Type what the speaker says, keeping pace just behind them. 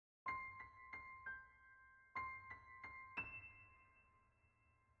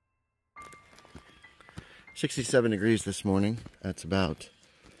67 degrees this morning. That's about,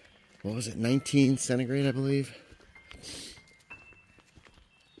 what was it, 19 centigrade, I believe.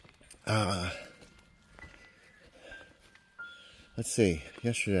 Let's see,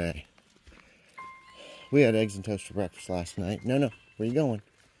 yesterday, we had eggs and toast for breakfast last night. No, where you going?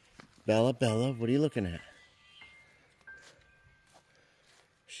 Bella, what are you looking at?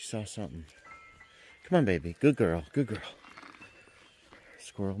 She saw something. Come on, baby, good girl.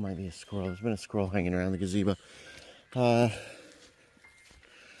 Squirrel, might be a squirrel. There's been a squirrel hanging around the gazebo. And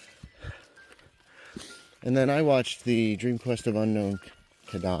then I watched the Dream Quest of Unknown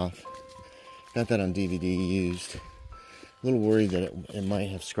Gaddafi. Got that on DVD used. A little worried that it might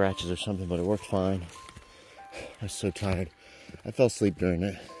have scratches or something, but it worked fine. I was so tired. I fell asleep during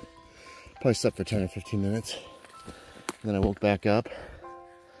it. Probably slept for 10 or 15 minutes. And then I woke back up.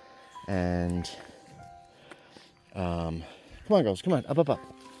 And, come on, girls, come on, up.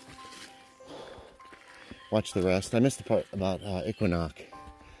 Watch the rest. I missed the part about Equinox.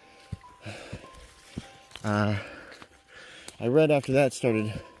 I read after that,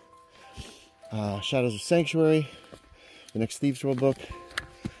 started Shadows of Sanctuary, the next Thieves World book,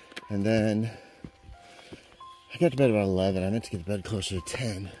 and then I got to bed about 11. I meant to get to bed closer to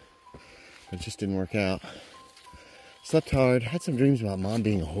 10, but it just didn't work out. Slept hard, had some dreams about Mom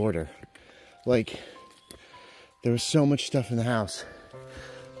being a hoarder. Like, there was so much stuff in the house.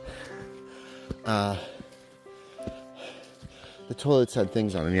 The toilets had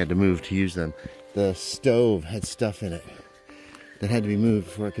things on them you had to move to use them. The stove had stuff in it that had to be moved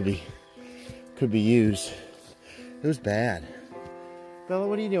before it could be used. It was bad. Bella,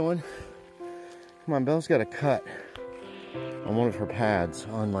 what are you doing? Come on, Bella's got a cut on one of her pads,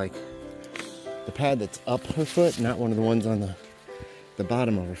 on like the pad that's up her foot, not one of the ones on the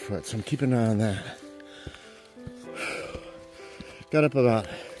bottom of her foot. So I'm keeping an eye on that. Got up about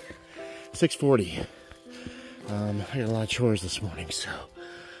 6:40. I got a lot of chores this morning, so.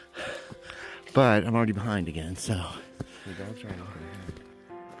 But I'm already behind again, so. The dog's right over there.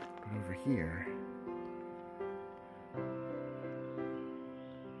 But over here.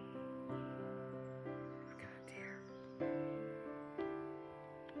 God, dear.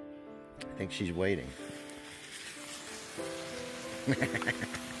 I think she's waiting.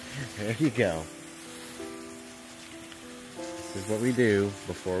 There you go. This is what we do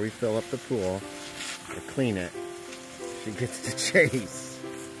before we fill up the pool or clean it. She gets to chase.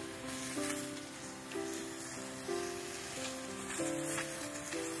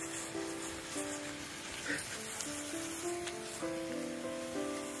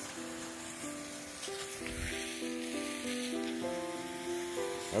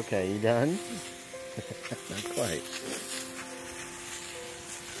 Okay, you done? Not quite.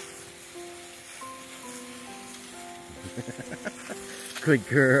 Good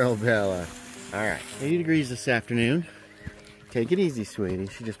girl, Bella. Alright, 80 degrees this afternoon. Take it easy, sweetie.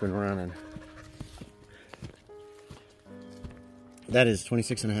 She's just been running. That is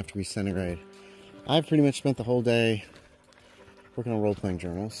 26.5 degrees centigrade. I've pretty much spent the whole day working on role-playing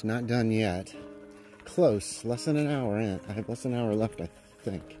journals. Not done yet. Close. Less than an hour in. I have less than an hour left, I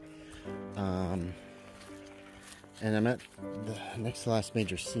think. And I'm at the next to last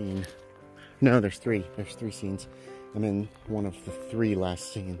major scene. No, there's three. There's 3 scenes. I'm in one of the 3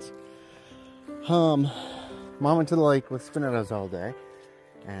 last scenes. Mom went to the lake with Spinettos all day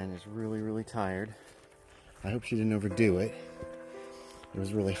and is really tired. I hope she didn't overdo it. It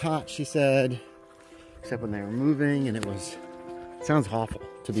was really hot, she said, except when they were moving, and it sounds awful,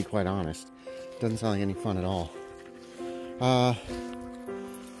 to be quite honest. Doesn't sound like any fun at all. But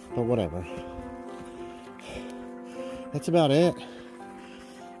whatever. That's about it.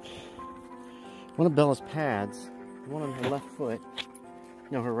 One of Bella's pads, the one on her left foot,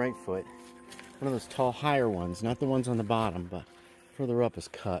 no, her right foot, one of those tall, higher ones, not the ones on the bottom, but further up is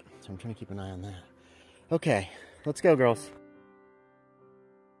cut. So I'm trying to keep an eye on that. Okay, let's go, girls.